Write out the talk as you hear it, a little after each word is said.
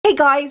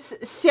Guys,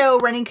 so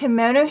running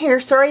Kimono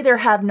here. Sorry there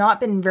have not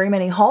been very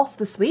many hauls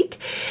this week.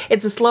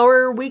 It's a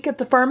slower week at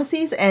the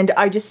pharmacies and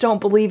I just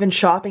don't believe in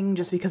shopping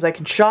just because I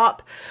can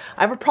shop.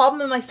 I have a problem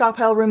in my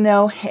stockpile room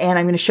though, and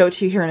I'm going to show it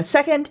to you here in a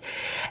second.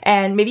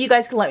 And maybe you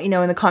guys can let me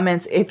know in the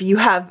comments if you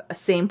have the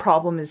same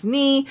problem as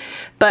me.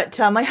 But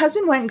my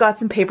husband went and got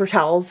some paper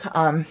towels,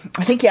 I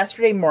think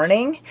yesterday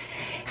morning.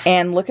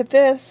 And look at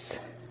this.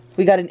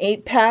 We got an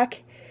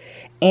 8-pack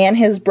and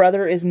his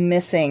brother is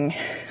missing.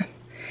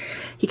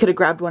 He could have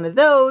grabbed one of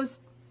those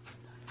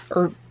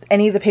or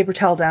any of the paper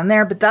towel down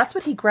there, but that's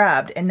what he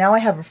grabbed. And now I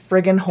have a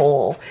friggin'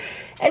 hole.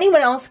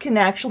 Anyone else can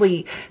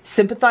actually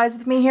sympathize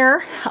with me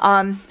here.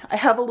 I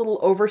have a little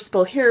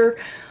overspill here,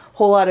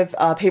 whole lot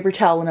of paper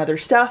towel and other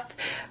stuff.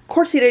 Of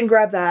course he didn't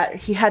grab that.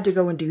 He had to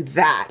go and do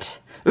that.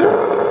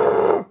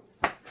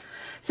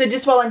 So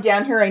just while I'm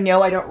down here, I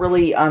know I don't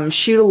really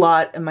shoot a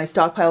lot in my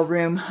stockpile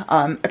room.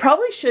 I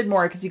probably should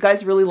more because you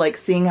guys really like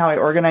seeing how I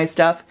organize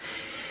stuff.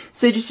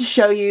 So just to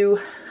show you,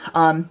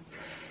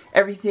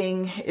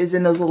 everything is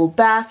in those little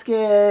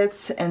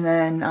baskets, and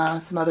then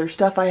some other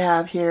stuff I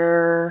have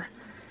here.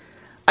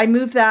 I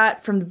moved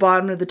that from the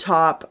bottom to the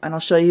top, and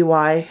I'll show you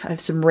why. I have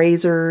some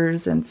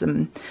razors and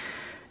some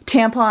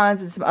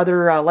tampons and some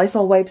other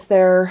Lysol wipes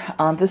there.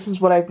 This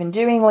is what I've been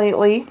doing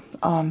lately.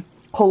 Whole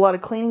lot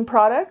of cleaning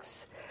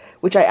products,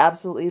 which I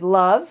absolutely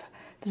love.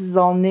 This is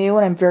all new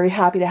and I'm very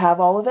happy to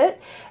have all of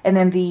it. And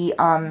then the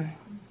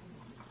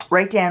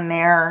right down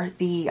there,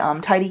 the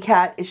Tidy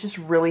Cat is just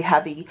really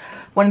heavy.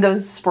 One of those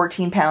is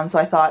 14 pounds, so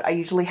I thought I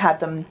usually had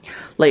them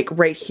like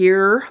right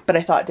here, but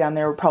I thought down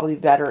there would probably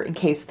be better in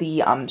case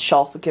the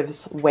shelf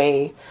gives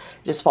way,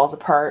 it just falls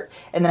apart.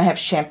 And then I have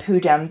shampoo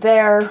down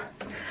there.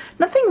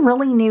 Nothing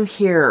really new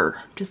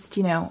here, just,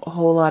 you know, a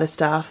whole lot of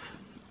stuff.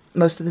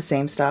 Most of the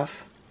same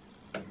stuff.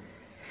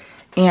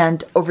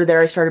 And over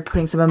there I started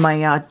putting some of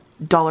my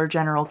Dollar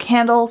General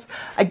candles.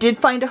 I did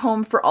find a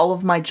home for all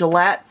of my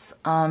Gillettes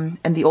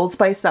and the Old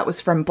Spice. That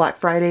was from Black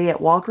Friday at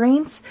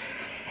Walgreens.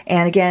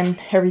 And again,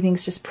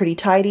 everything's just pretty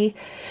tidy.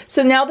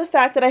 So now the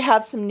fact that I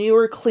have some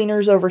newer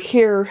cleaners over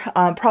here,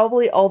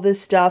 probably all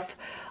this stuff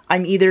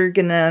I'm either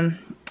gonna,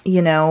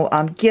 you know,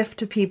 gift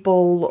to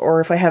people,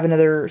 or if I have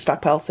another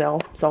stockpile sale,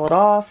 sell it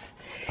off.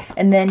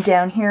 And then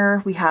down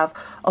here we have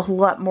a whole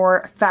lot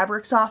more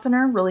fabric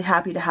softener. Really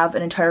happy to have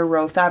an entire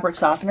row of fabric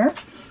softener.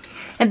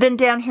 And then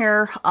down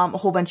here, a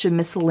whole bunch of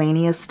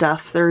miscellaneous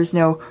stuff. There's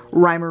no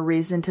rhyme or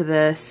reason to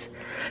this.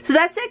 So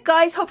that's it,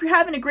 guys. Hope you're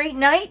having a great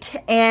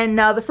night. And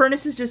the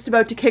furnace is just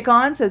about to kick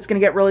on, so it's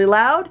going to get really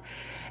loud.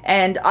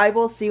 And I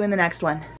will see you in the next one.